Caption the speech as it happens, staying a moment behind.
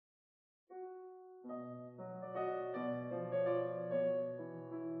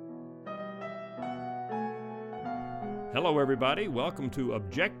Hello, everybody. Welcome to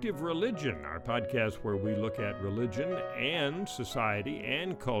Objective Religion, our podcast where we look at religion and society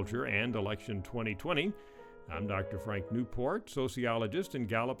and culture and election 2020. I'm Dr. Frank Newport, sociologist and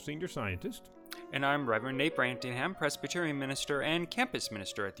Gallup senior scientist. And I'm Reverend Nate Brantingham, Presbyterian minister and campus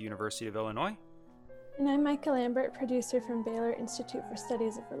minister at the University of Illinois. And I'm Micah Lambert, producer from Baylor Institute for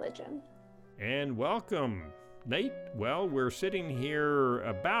Studies of Religion. And welcome, Nate. Well, we're sitting here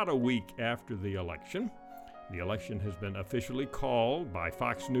about a week after the election. The election has been officially called by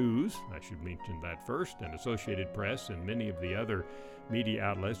Fox News, I should mention that first, and Associated Press and many of the other media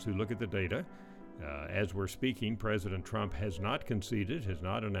outlets who look at the data. As we're speaking, President Trump has not conceded, has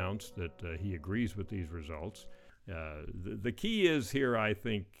not announced that he agrees with these results. The key is here, I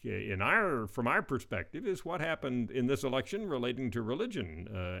think, from our perspective, is what happened in this election relating to religion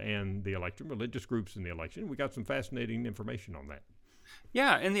and the election, religious groups in the election. We got some fascinating information on that.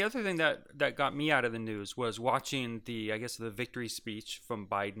 Yeah, and the other thing that got me out of the news was watching the victory speech from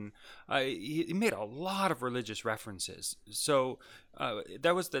Biden. He made a lot of religious references. So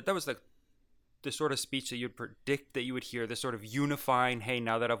that was the sort of speech that you'd predict that you would hear, this sort of unifying, hey,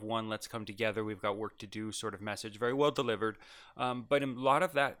 now that I've won, let's come together, we've got work to do sort of message, very well delivered. But in a lot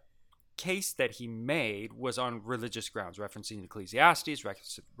of that case that he made was on religious grounds, referencing Ecclesiastes,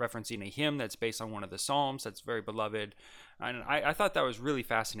 referencing a hymn that's based on one of the Psalms that's very beloved. And I thought that was really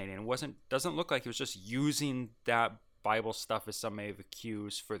fascinating. It doesn't look like he was just using that Bible stuff as some may have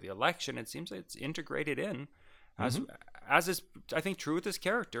accused for the election. It seems like it's integrated in, as is, I think, true with his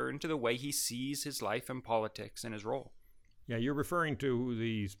character, into the way he sees his life and politics and his role. Yeah, you're referring to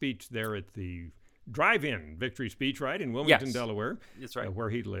the speech there at the drive-in victory speech, right, in Wilmington, yes. Delaware. That's right. Where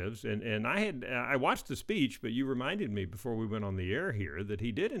he lives. And I watched the speech, but you reminded me before we went on the air here that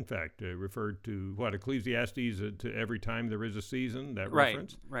he did, in fact, refer to, Ecclesiastes, to every time there is a season, that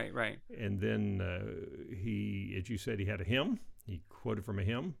reference. Right. And then he, as you said, he had a hymn. He quoted from a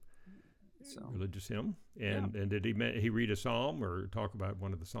hymn, religious hymn. And did he read a psalm or talk about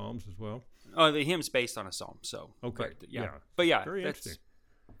one of the psalms as well? Oh, the hymn's based on a psalm, so. Okay, But yeah, very interesting.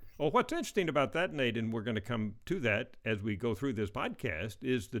 Well, what's interesting about that, Nate, and we're going to come to that as we go through this podcast,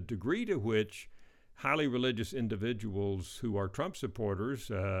 is the degree to which highly religious individuals who are Trump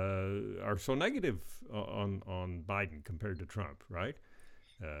supporters are so negative on Biden compared to Trump, right?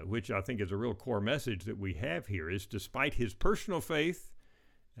 Which I think is a real core message that we have here, is despite his personal faith,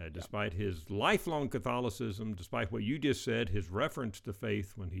 despite his lifelong Catholicism, despite what you just said, his reference to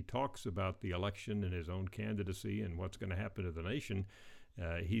faith when he talks about the election and his own candidacy and what's going to happen to the nation,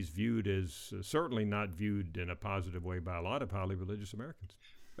 he's viewed as certainly not viewed in a positive way by a lot of highly religious Americans.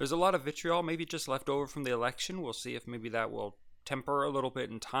 There's a lot of vitriol maybe just left over from the election. We'll see if maybe that will temper a little bit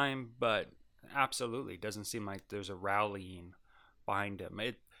in time, but absolutely doesn't seem like there's a rallying behind him.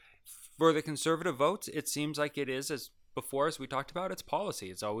 For the conservative votes, it seems like it is, as before, as we talked about, it's policy.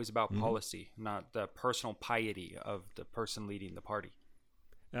 It's always about policy, not the personal piety of the person leading the party.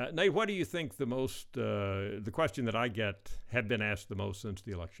 Nate, what do you think the question that I have been asked the most since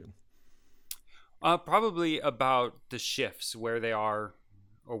the election? Probably about the shifts, where they are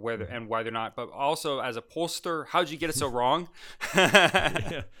or where and why they're not. But also, as a pollster, how'd you get it so wrong?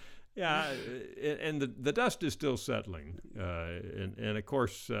 Yeah, and the dust is still settling. And of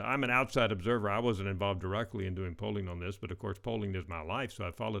course, I'm an outside observer. I wasn't involved directly in doing polling on this, but of course, polling is my life, so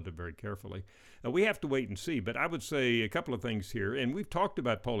I followed it very carefully. We have to wait and see, but I would say a couple of things here. And we've talked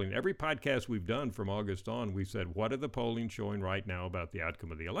about polling. Every podcast we've done from August on, we said, what are the polling showing right now about the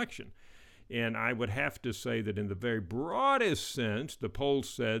outcome of the election? And I would have to say that in the very broadest sense, the polls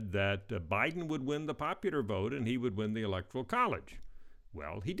said that Biden would win the popular vote and he would win the Electoral College.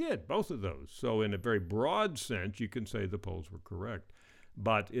 Well, he did, both of those. So in a very broad sense, you can say the polls were correct.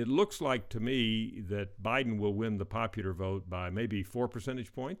 But it looks like to me that Biden will win the popular vote by maybe 4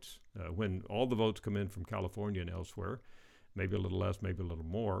 percentage points when all the votes come in from California and elsewhere, maybe a little less, maybe a little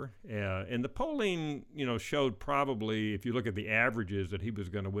more. And the polling, showed probably, if you look at the averages, that he was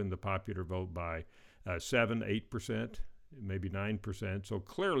going to win the popular vote by 7, 8%. Maybe 9%. So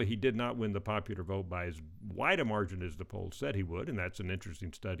clearly he did not win the popular vote by as wide a margin as the polls said he would, and that's an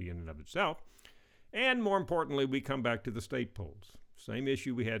interesting study in and of itself. And more importantly, we come back to the state polls. Same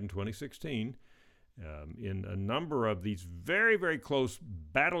issue we had in 2016. In a number of these very, very close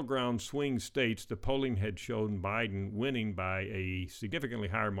battleground swing states, the polling had shown Biden winning by a significantly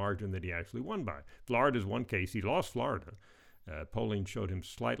higher margin than he actually won by. Florida's one case. He lost Florida. Polling showed him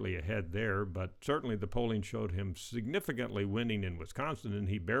slightly ahead there, but certainly the polling showed him significantly winning in Wisconsin, and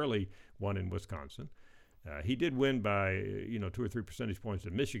he barely won in Wisconsin. He did win by 2 or 3 percentage points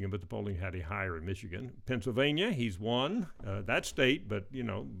in Michigan, but the polling had a higher in Michigan. Pennsylvania, he's won that state, but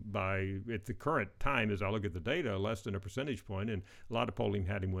by at the current time, as I look at the data, less than a percentage point, and a lot of polling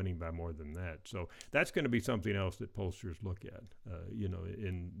had him winning by more than that. So that's going to be something else that pollsters look at.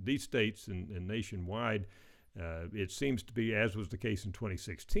 In these states and nationwide, it seems to be, as was the case in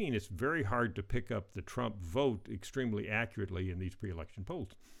 2016, it's very hard to pick up the Trump vote extremely accurately in these pre-election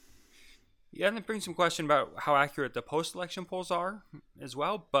polls. Yeah, and that brings some question about how accurate the post-election polls are as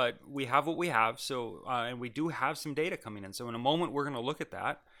well. But we have what we have, so and we do have some data coming in. So in a moment, we're going to look at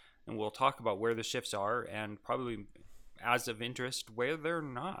that, and we'll talk about where the shifts are, and probably as of interest, where they're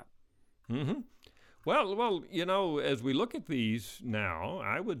not. Mm-hmm. Well, as we look at these now,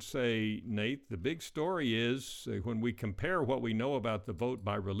 I would say, Nate, the big story is when we compare what we know about the vote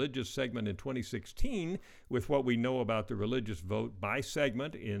by religious segment in 2016 with what we know about the religious vote by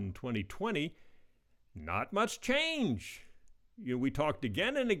segment in 2020, not much change. We talked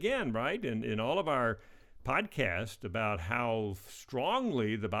again and again, right, in all of our podcasts about how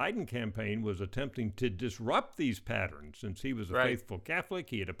strongly the Biden campaign was attempting to disrupt these patterns. Since he was a faithful Catholic,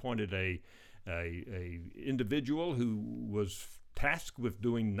 he had appointed a individual who was tasked with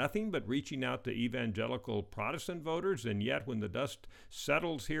doing nothing but reaching out to evangelical Protestant voters, and yet when the dust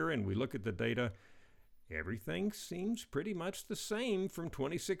settles here and we look at the data, everything seems pretty much the same from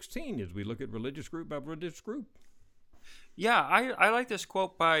 2016 as we look at religious group by religious group. Yeah, I like this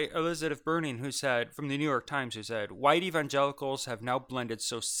quote by Elizabeth Burning, from the New York Times, who said, "White evangelicals have now blended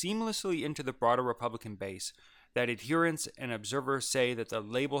so seamlessly into the broader Republican base that adherents and observers say that the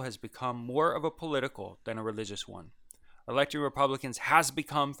label has become more of a political than a religious one. Electing Republicans has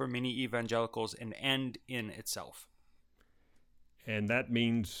become, for many evangelicals, an end in itself." And that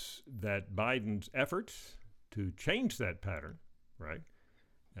means that Biden's efforts to change that pattern, right,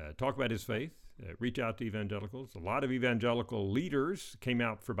 talk about his faith, reach out to evangelicals. A lot of evangelical leaders came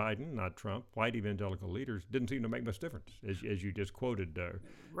out for Biden, not Trump. White evangelical leaders didn't seem to make much difference, as you just quoted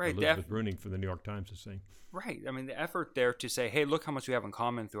Elizabeth Bruning from the New York Times is saying. Right. I mean, the effort there to say, hey, look how much we have in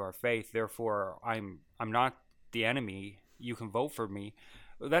common through our faith, therefore I'm not the enemy, you can vote for me.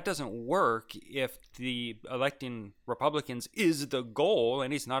 That doesn't work if the electing Republicans is the goal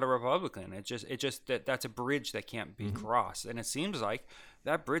and he's not a Republican. It's just that's a bridge that can't be crossed. And it seems like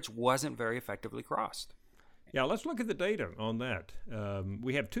that bridge wasn't very effectively crossed. Yeah, let's look at the data on that.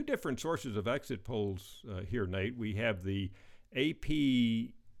 We have two different sources of exit polls here, Nate. We have the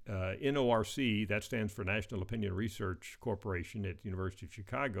AP NORC, that stands for National Opinion Research Corporation at the University of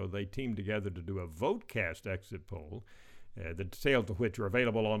Chicago. They teamed together to do a VoteCast exit poll, the details of which are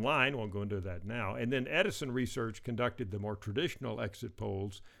available online. Won't go into that now. And then Edison Research conducted the more traditional exit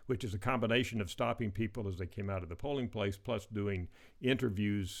polls, which is a combination of stopping people as they came out of the polling place, plus doing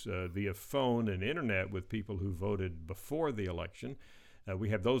interviews via phone and internet with people who voted before the election. We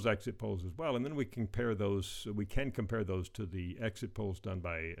have those exit polls as well, and then we can compare those to the exit polls done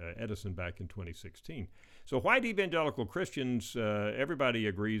by Edison back in 2016. So white evangelical Christians, everybody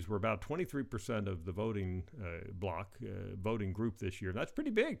agrees, were about 23% of the voting voting group this year. That's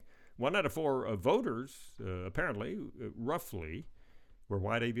pretty big. 1 out of 4 voters, apparently, roughly, were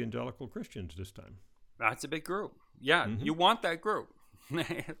white evangelical Christians this time. That's a big group. Yeah, you want that group.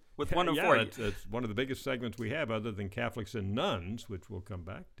 With 1 of 4. It's one of the biggest segments we have other than Catholics and nuns, which we'll come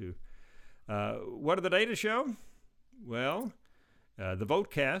back to. What do the data show? Well, the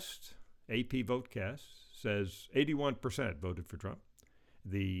VoteCast, AP VoteCast, says 81% voted for Trump.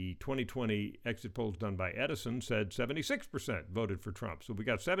 The 2020 exit polls done by Edison said 76% voted for Trump. So we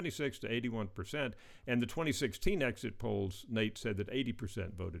got 76 to 81%. And the 2016 exit polls, Nate, said that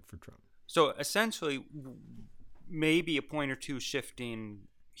 80% voted for Trump. So essentially, maybe a point or two shifting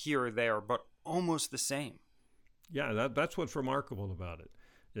here or there, but almost the same. Yeah, that's what's remarkable about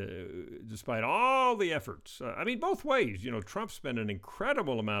it. Despite all the efforts, both ways. Trump spent an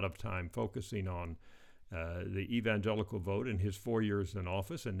incredible amount of time focusing on the evangelical vote in his 4 years in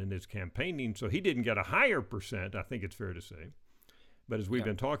office and in his campaigning, so he didn't get a higher percent, I think it's fair to say. But as we've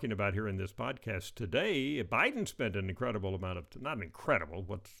been talking about here in this podcast today, Biden spent an incredible amount of, not incredible,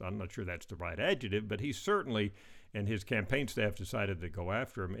 I'm not sure that's the right adjective, but he certainly, and his campaign staff decided to go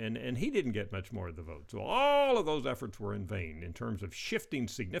after him, and he didn't get much more of the vote. So all of those efforts were in vain in terms of shifting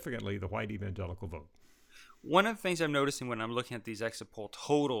significantly the white evangelical vote. One of the things I'm noticing when I'm looking at these exit poll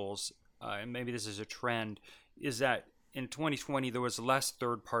totals, and maybe this is a trend, is that in 2020 there was less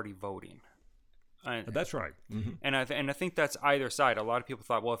third-party voting. That's right. Mm-hmm. And I think that's either side. A lot of people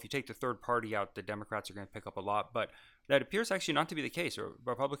thought, well, if you take the third party out, the Democrats are going to pick up a lot. But that appears actually not to be the case.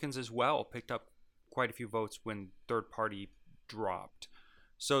 Republicans as well picked up quite a few votes when third party dropped.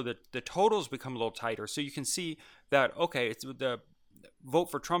 So the totals become a little tighter. So you can see that, okay, it's the vote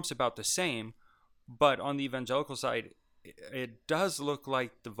for Trump's about the same, but on the evangelical side, it does look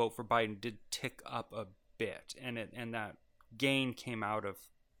like the vote for Biden did tick up a bit, and that gain came out of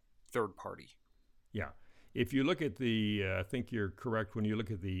third party. Yeah. If you look at the, I think you're correct when you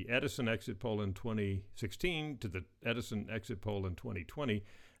look at the Edison exit poll in 2016 to the Edison exit poll in 2020,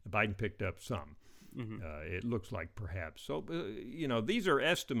 Biden picked up some. Mm-hmm. It looks like perhaps. So, these are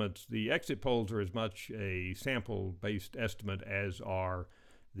estimates. The exit polls are as much a sample-based estimate as are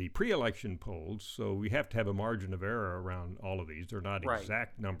the pre-election polls. So we have to have a margin of error around all of these. They're not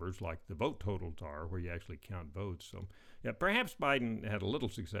exact numbers like the vote totals are, where you actually count votes. So, yeah, perhaps Biden had a little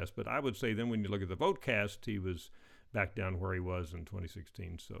success, but I would say then when you look at the vote cast, he was back down where he was in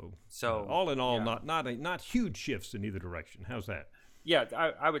 2016. So all in all, not huge shifts in either direction. How's that? Yeah,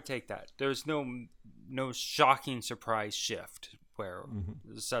 I would take that. There's no shocking surprise shift where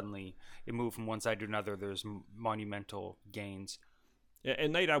suddenly it moved from one side to another. There's monumental gains.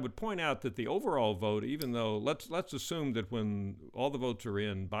 And Nate, I would point out that the overall vote, even though let's assume that when all the votes are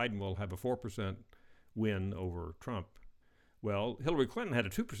in, Biden will have a 4% win over Trump. Well, Hillary Clinton had a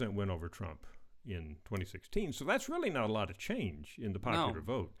 2% win over Trump in 2016, so that's really not a lot of change in the popular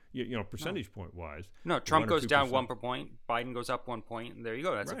vote. Percentage point wise. No, Trump goes down 1 point, Biden goes up 1 point, and there you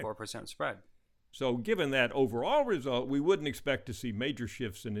go. That's a 4% spread. So, given that overall result, we wouldn't expect to see major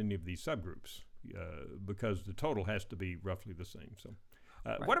shifts in any of these subgroups because the total has to be roughly the same. So.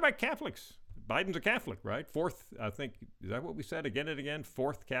 What about Catholics? Biden's a Catholic, right? Fourth, I think, is that what we said again and again?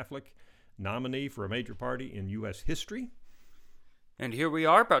 Fourth Catholic nominee for a major party in U.S. history. And here we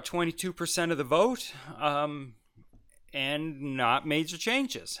are, about 22% of the vote, and not major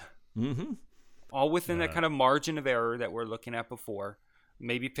changes. Mm-hmm. All within that kind of margin of error that we're looking at before.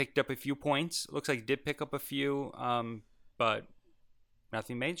 Maybe picked up a few points. Looks like it did pick up a few, but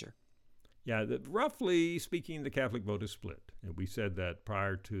nothing major. Yeah, roughly speaking, the Catholic vote is split. And we said that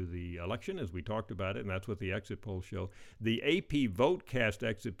prior to the election as we talked about it, and that's what the exit polls show. The AP VoteCast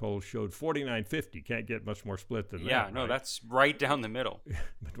exit poll showed 49-50. Can't get much more split than that. Yeah, no, that's right down the middle.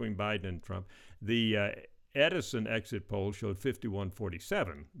 Between Biden and Trump. The Edison exit poll showed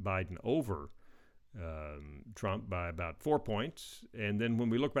 51-47, Biden over Trump by about 4 points. And then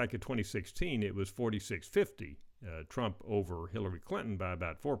when we look back at 2016, it was 46-50. Trump over Hillary Clinton by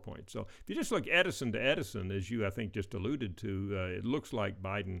about 4 points. So if you just look Edison to Edison, as you, I think, just alluded to, it looks like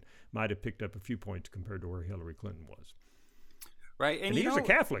Biden might have picked up a few points compared to where Hillary Clinton was. Right. And he's a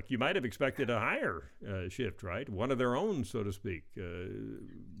Catholic. You might have expected a higher shift, right? One of their own, so to speak.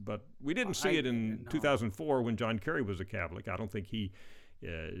 But we didn't see it in 2004 when John Kerry was a Catholic. I don't think he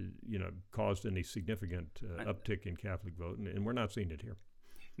caused any significant uptick in Catholic vote, and we're not seeing it here.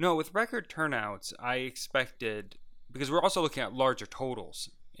 No, with record turnouts, I expected, because we're also looking at larger totals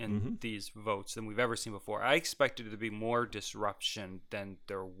in these votes than we've ever seen before, I expected there to be more disruption than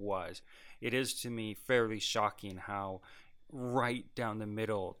there was. It is, to me, fairly shocking how right down the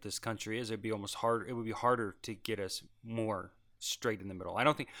middle this country is. It would be harder to get us more straight in the middle.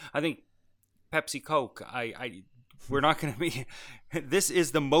 I think Pepsi Coke, we're not going to be, this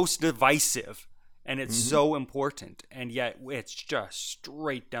is the most divisive. And it's so important, and yet it's just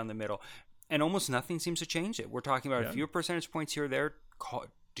straight down the middle. And almost nothing seems to change it. We're talking about a few percentage points here or there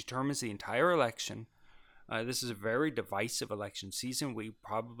determines the entire election. This is a very divisive election season.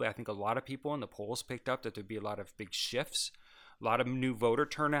 I think a lot of people in the polls picked up that there'd be a lot of big shifts, a lot of new voter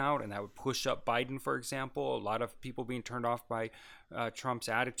turnout, and that would push up Biden, for example. A lot of people being turned off by Trump's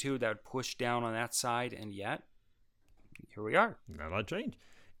attitude, that would push down on that side. And yet, here we are. Not a lot of change.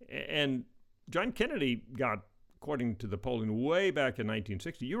 And John Kennedy got, according to the polling, way back in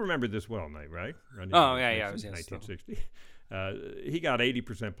 1960. You remember this well, Nate, right? Yeah. It was 1960. He got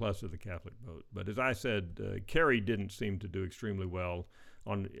 80% plus of the Catholic vote. But as I said, Kerry didn't seem to do extremely well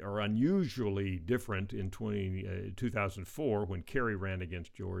or unusually different in 2004 when Kerry ran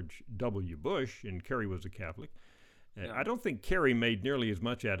against George W. Bush, and Kerry was a Catholic. I don't think Kerry made nearly as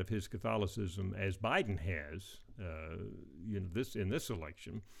much out of his Catholicism as Biden has in this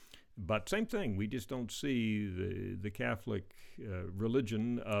election. But same thing, we just don't see the Catholic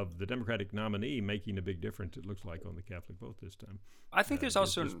religion of the Democratic nominee making a big difference, it looks like, on the Catholic vote this time. I think there's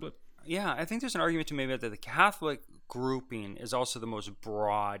also Yeah, I think there's an argument to maybe that the Catholic grouping is also the most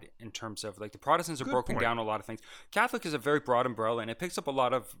broad in terms of like the Protestants are Good broken point. down a lot of things. Catholic is a very broad umbrella, and it picks up a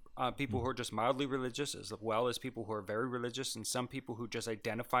lot of people who are just mildly religious, as well as people who are very religious, and some people who just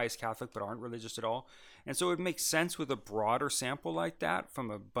identify as Catholic but aren't religious at all. And so it makes sense with a broader sample like that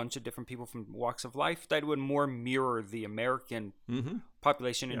from a bunch of different people from walks of life that would more mirror the American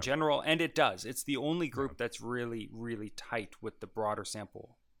population in general, and it does. It's the only group that's really, really tight with the broader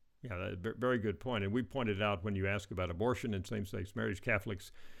sample. Yeah, very good point. And we pointed out when you ask about abortion and same-sex marriage,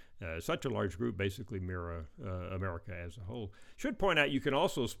 Catholics, such a large group, basically mirror America as a whole. Should point out you can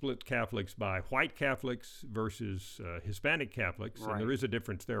also split Catholics by white Catholics versus Hispanic Catholics, Right. and there is a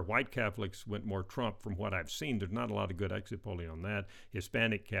difference there. White Catholics went more Trump from what I've seen. There's not a lot of good exit polling on that.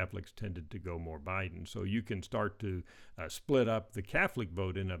 Hispanic Catholics tended to go more Biden. So you can start to split up the Catholic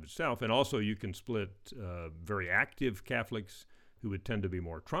vote in of itself, and also you can split very active Catholics who would tend to be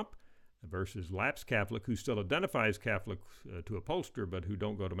more Trump versus lapsed Catholic who still identifies Catholic to a pollster but who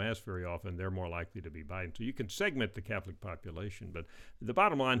don't go to Mass very often. They're more likely to be Biden. So you can segment the Catholic population. But the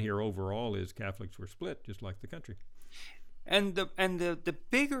bottom line here overall is Catholics were split just like the country. And the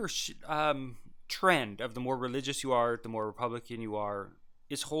bigger trend of the more religious you are, the more Republican you are,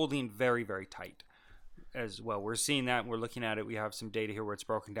 is holding very, very tight as well. We're seeing that, and we're looking at it. We have some data here where it's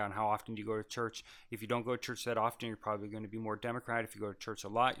broken down. How often do you go to church? If you don't go to church that often, you're probably going to be more Democrat. If you go to church a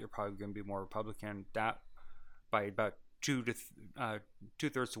lot, you're probably going to be more Republican. That by about 2/3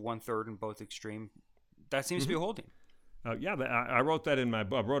 to 1/3 in both extreme. That seems to be holding. I wrote that in my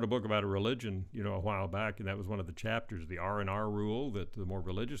book. I wrote a book about a religion, a while back, and that was one of the chapters, the R&R rule, that the more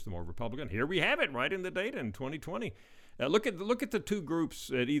religious, the more Republican. Here we have it right in the data in 2020. Look at the two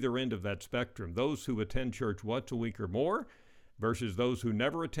groups at either end of that spectrum. Those who attend church once a week or more versus those who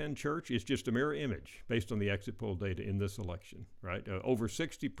never attend church. It's just a mirror image based on the exit poll data in this election, right? Over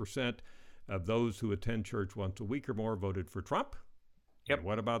 60% of those who attend church once a week or more voted for Trump. Yep. And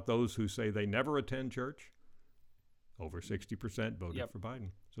what about those who say they never attend church? Over 60% voted for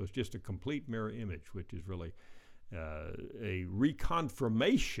Biden. So it's just a complete mirror image, which is really a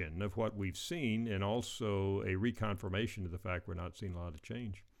reconfirmation of what we've seen, and also a reconfirmation of the fact we're not seeing a lot of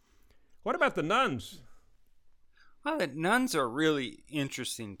change. What about the nuns? Well, the nuns are really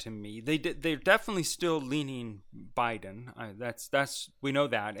interesting to me. They're definitely still leaning Biden. That's we know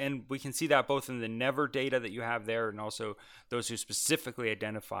that, and we can see that both in the Never data that you have there, and also those who specifically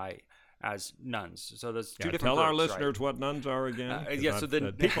identify as nuns. So there's two different Tell groups, our listeners right? what nuns are again.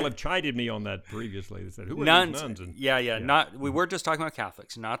 So people have chided me on that previously. They said, "Who are nuns, these nuns?" And, Not we were just talking about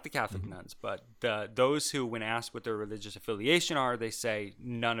Catholics, not the Catholic nuns, but those who, when asked what their religious affiliation are, they say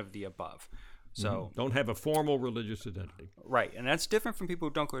none of the above. So don't have a formal religious identity. Right, and that's different from people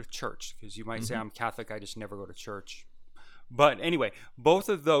who don't go to church, because you might say, I'm Catholic, I just never go to church. But anyway, both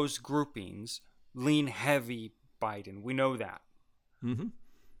of those groupings lean heavy Biden. We know that. Mm-hmm.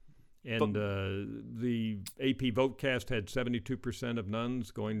 And the AP Votecast had 72% of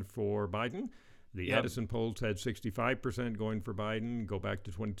nuns going for Biden. The Edison polls had 65% going for Biden. Go back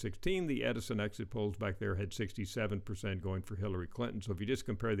to 2016, the Edison exit polls back there had 67% going for Hillary Clinton. So if you just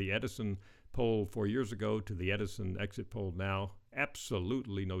compare the Edison poll 4 years ago to the Edison exit poll now,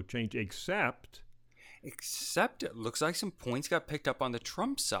 absolutely no change, except it looks like some points got picked up on the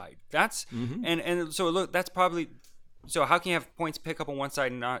Trump side. That's and so look, that's probably. So how can you have points pick up on one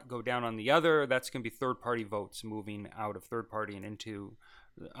side and not go down on the other? That's going to be third-party votes moving out of third-party and into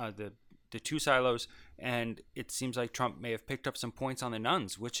the two silos. And it seems like Trump may have picked up some points on the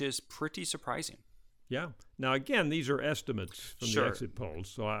nuns, which is pretty surprising. Yeah. Now, again, these are estimates from the exit polls,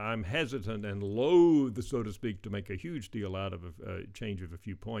 so I'm hesitant and loath, so to speak, to make a huge deal out of a change of a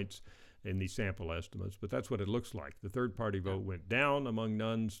few points in these sample estimates, but that's what it looks like. The third-party vote went down among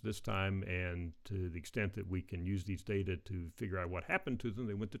nuns this time, and to the extent that we can use these data to figure out what happened to them,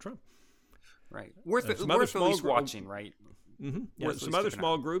 they went to Trump. Right. Worth at least watching, right? Mm-hmm. Yeah, some other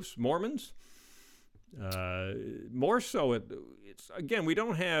small groups, Mormons. More so, it's again, we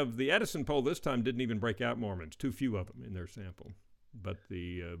don't have, the Edison poll this time didn't even break out Mormons, too few of them in their sample. But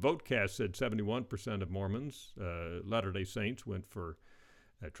the Votecast said 71% of Mormons, Latter-day Saints, went for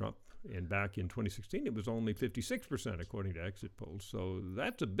Trump. And back in 2016, it was only 56%, according to exit polls. So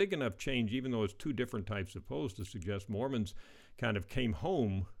that's a big enough change, even though it's two different types of polls, to suggest Mormons kind of came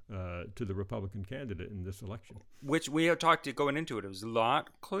home to the Republican candidate in this election. Which we had talked to going into it. It was a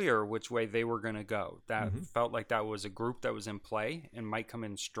lot clearer which way they were going to go. That felt like that was a group that was in play and might come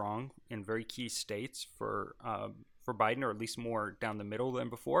in strong in very key states for Biden, or at least more down the middle than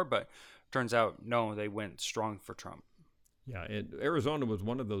before. But turns out, no, they went strong for Trump. Yeah, and Arizona was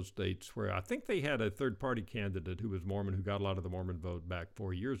one of those states where I think they had a third-party candidate who was Mormon who got a lot of the Mormon vote back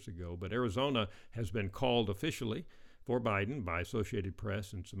 4 years ago. But Arizona has been called officially for Biden by Associated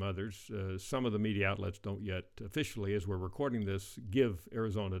Press and some others. Some of the media outlets don't yet officially, as we're recording this, give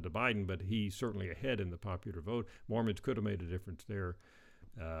Arizona to Biden, but he's certainly ahead in the popular vote. Mormons could have made a difference there,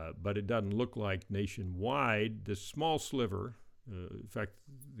 but it doesn't look like nationwide. This small sliver, in fact,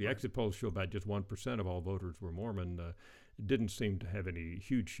 the exit polls show about just 1% of all voters were Mormon. It didn't seem to have any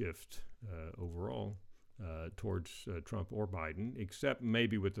huge shift overall towards Trump or Biden, except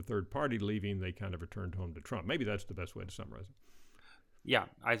maybe with the third party leaving, they kind of returned home to Trump. Maybe that's the best way to summarize it. Yeah,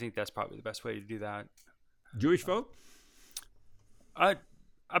 I think that's probably the best way to do that. Jewish vote?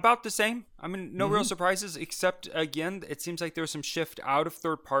 About the same. I mean, no real surprises, except, again, it seems like there was some shift out of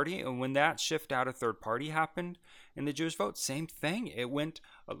third party. And when that shift out of third party happened in the Jewish vote, same thing. It went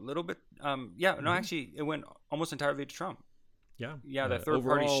a little bit, actually, it went almost entirely to Trump. Yeah, that third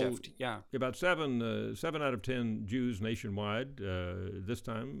party shift. Yeah, about seven out of 10 Jews nationwide this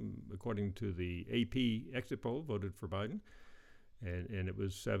time, according to the AP exit poll, voted for Biden, and it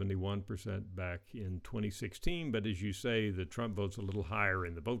was 71% back in 2016. But as you say, the Trump vote's a little higher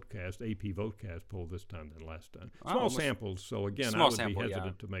in the VoteCast, AP VoteCast poll this time than last time. Small samples, so again, I would be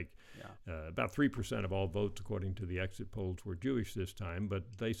hesitant to make about 3% of all votes, according to the exit polls, were Jewish this time, but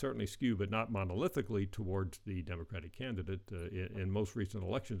they certainly skew, but not monolithically, towards the Democratic candidate in most recent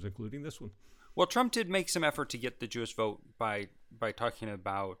elections, including this one. Well, Trump did make some effort to get the Jewish vote by talking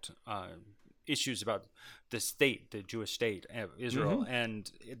about issues about the state, the Jewish state of Israel,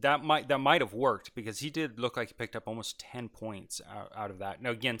 and that might have worked because he did look like he picked up almost 10 points out of that.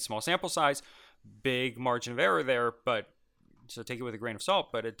 Now, again, small sample size, big margin of error there, but so take it with a grain of salt.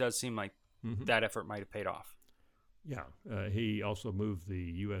 But it does seem like that effort might have paid off. Yeah, he also moved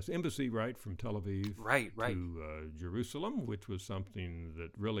the U.S. Embassy from Tel Aviv to Jerusalem, which was something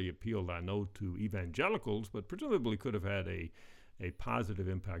that really appealed, I know, to evangelicals, but presumably could have had a positive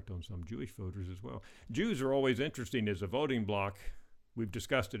impact on some Jewish voters as well. Jews are always interesting as a voting bloc. We've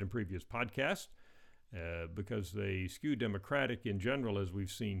discussed it in previous podcasts because they skew Democratic in general, as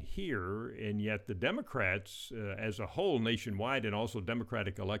we've seen here, and yet the Democrats as a whole nationwide and also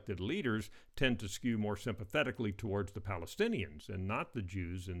Democratic elected leaders tend to skew more sympathetically towards the Palestinians and not the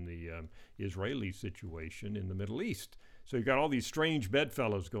Jews in the Israeli situation in the Middle East. So you've got all these strange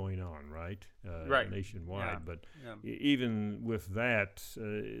bedfellows going on, right? Nationwide. Yeah. But even with that,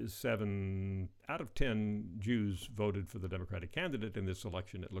 7 out of 10 Jews voted for the Democratic candidate in this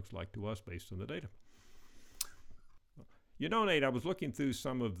election, it looks like to us, based on the data. You know, Nate, I was looking through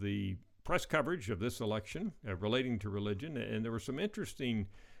some of the press coverage of this election relating to religion, and there were some interesting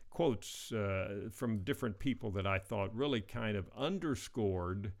quotes from different people that I thought really kind of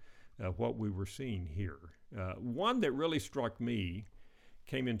underscored what we were seeing here. One that really struck me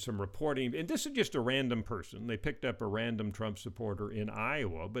came in some reporting, and this is just a random person. They picked up a random Trump supporter in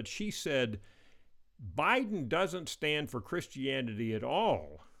Iowa, but she said, Biden doesn't stand for Christianity at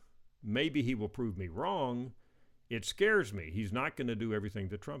all. Maybe he will prove me wrong. It scares me. He's not going to do everything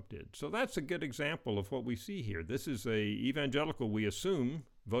that Trump did. So that's a good example of what we see here. This is a evangelical, we assume,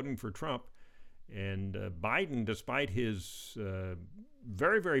 voting for Trump. And Biden, despite his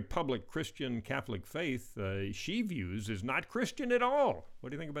very, very public Christian Catholic faith, she views is not Christian at all.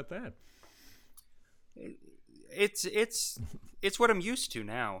 What do you think about that? It's what I'm used to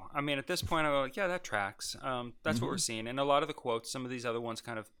now. I mean, at this point, I'm like, yeah, that tracks. That's what we're seeing. And a lot of the quotes, some of these other ones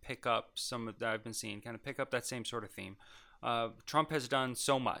kind of pick up, some that I've been seeing, kind of pick up that same sort of theme. Trump has done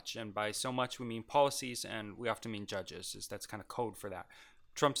so much, and by so much we mean policies, and we often mean judges. That's kind of code for that.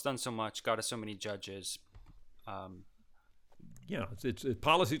 Trump's done so much, got us so many judges. It's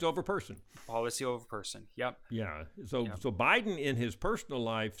policies over person. Policy over person, yep. Yeah, so Biden in his personal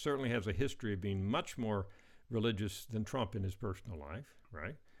life certainly has a history of being much more religious than Trump in his personal life,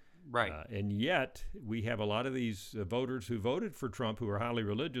 right? Right. And yet we have a lot of these voters who voted for Trump who are highly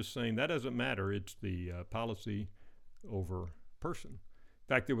religious saying that doesn't matter, it's the policy over person.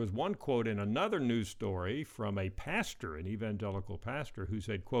 In fact, there was one quote in another news story from a pastor, an evangelical pastor, who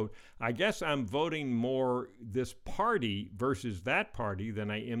said, quote, I guess I'm voting more this party versus that party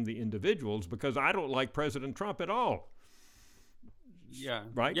than I am the individuals because I don't like President Trump at all. Yeah.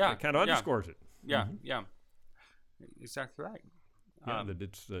 Right? Yeah. It kind of underscores it. Yeah, yeah. Exactly right. That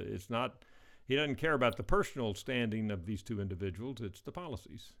it's not, he doesn't care about the personal standing of these two individuals, it's the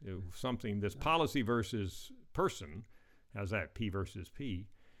policies. Something that's policy versus person, how's that, P versus P,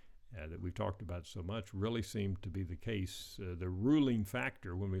 that we've talked about so much, really seemed to be the case, the ruling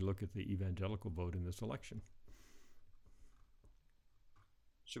factor when we look at the evangelical vote in this election.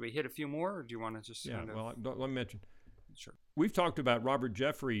 Should we hit a few more, or do you want to just let me mention. Sure. We've talked about Robert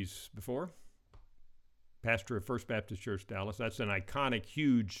Jeffries before, pastor of First Baptist Church, Dallas. That's an iconic,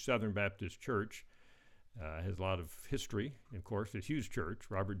 huge Southern Baptist church. Has a lot of history, of course. It's a huge church.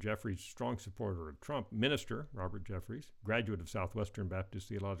 Robert Jeffries, strong supporter of Trump. Minister Robert Jeffries, graduate of Southwestern Baptist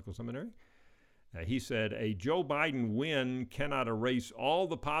Theological Seminary. He said, a Joe Biden win cannot erase all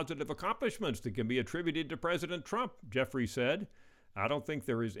the positive accomplishments that can be attributed to President Trump, Jeffries said. I don't think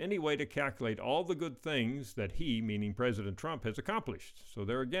there is any way to calculate all the good things that he, meaning President Trump, has accomplished. So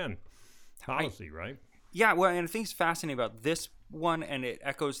there again, policy, right? Yeah, well, and I think it's fascinating about this one, and it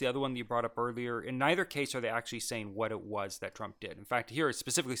echoes the other one that you brought up earlier. In neither case are they actually saying what it was that Trump did. In fact, here it's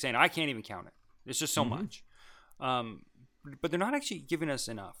specifically saying, I can't even count it. It's just so much. But they're not actually giving us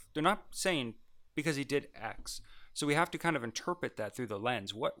enough. They're not saying because he did X. So we have to kind of interpret that through the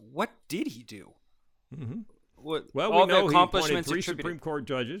lens. What did he do? Mm-hmm. Well, we know he appointed 3 Supreme Court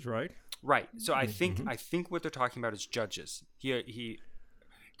judges, right? Right. So I think what they're talking about is judges.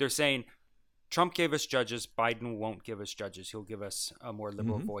 They're saying Trump gave us judges. Biden won't give us judges. He'll give us a more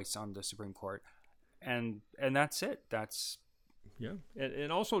liberal voice on the Supreme Court, and that's it. Yeah,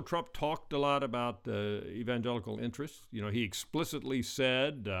 and also Trump talked a lot about evangelical interests. You know, he explicitly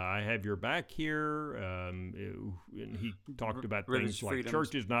said, "I have your back here," and he talked about things like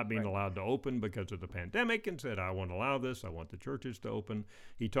churches not being allowed to open because of the pandemic, and said, "I want to allow this. I want the churches to open."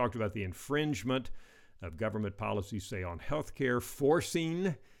 He talked about the infringement of government policies, say on health care,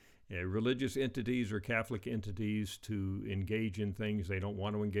 forcing religious entities or Catholic entities to engage in things they don't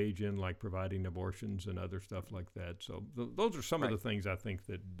want to engage in, like providing abortions and other stuff like that. So those are some of the things I think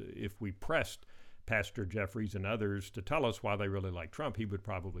that if we pressed Pastor Jeffries and others to tell us why they really like Trump, he would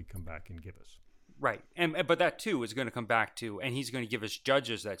probably come back and give us. Right, but that too is going to come back to, and he's going to give us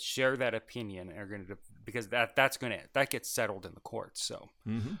judges that share that opinion, and are going to, because that gets settled in the courts. So,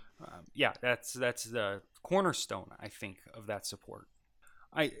 that's the cornerstone, I think, of that support.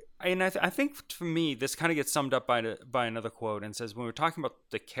 I think for me, this kind of gets summed up by another quote, and says, when we're talking about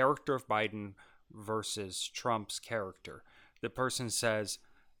the character of Biden versus Trump's character, the person says,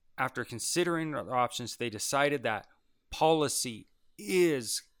 after considering other options, they decided that policy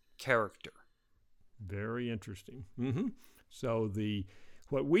is character. Very interesting. So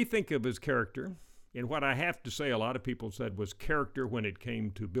what we think of as character, and what I have to say a lot of people said was character when it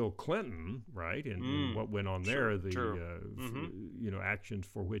came to Bill Clinton, right? And what went on there, actions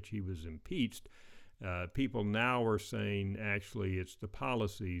for which he was impeached. People now are saying, actually, it's the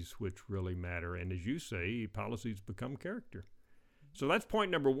policies which really matter. And as you say, policies become character. So that's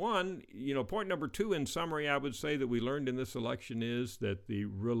point number one. Point number two, in summary, I would say that we learned in this election is that the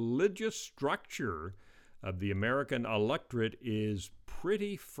religious structure of the American electorate is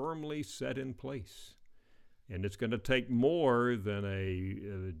pretty firmly set in place. And it's going to take more than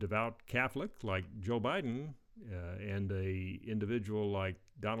a devout Catholic like Joe Biden and a individual like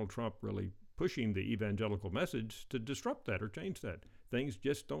Donald Trump really pushing the evangelical message to disrupt that or change that. Things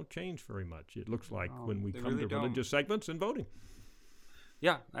just don't change very much, it looks like, when we come to religious segments and voting.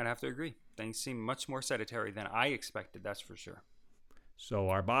 Yeah, I'd have to agree. Things seem much more sedentary than I expected, that's for sure. So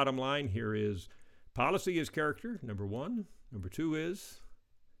our bottom line here is policy is character, number one. Number two is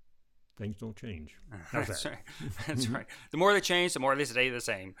things don't change. That's right. That's right. The more they change, the more they stay the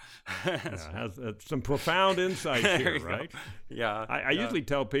same. Has some profound insight here, right? Go. Yeah. I usually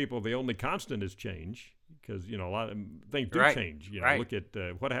tell people the only constant is change, because a lot of things do change. Look at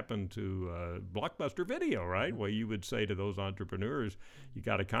what happened to Blockbuster Video, right? Well, you would say to those entrepreneurs, you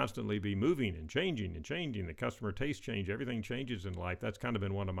got to constantly be moving and changing and changing. The customer taste change, everything changes in life. That's kind of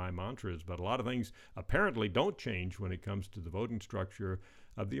been one of my mantras. But a lot of things apparently don't change when it comes to the voting structure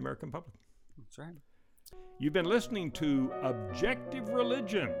of the American public. That's right. You've been listening to Objective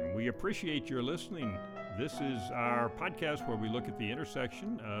Religion. We appreciate your listening. This is our podcast where we look at the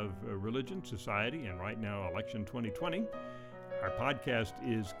intersection of religion, society, and right now, election 2020. Our podcast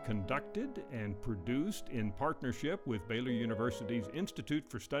is conducted and produced in partnership with Baylor University's Institute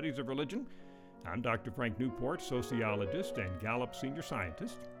for Studies of Religion. I'm Dr. Frank Newport, sociologist and Gallup senior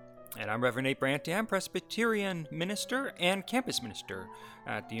scientist. And I'm Reverend Nate Brantam, Presbyterian minister and campus minister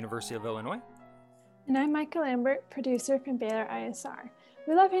at the University of Illinois. And I'm Micah Lambert, producer from Baylor ISR.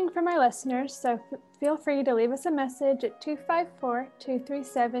 We love hearing from our listeners, so feel free to leave us a message at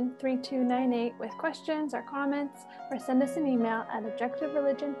 254-237-3298 with questions or comments, or send us an email at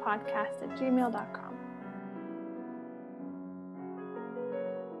objectivereligionpodcast@gmail.com.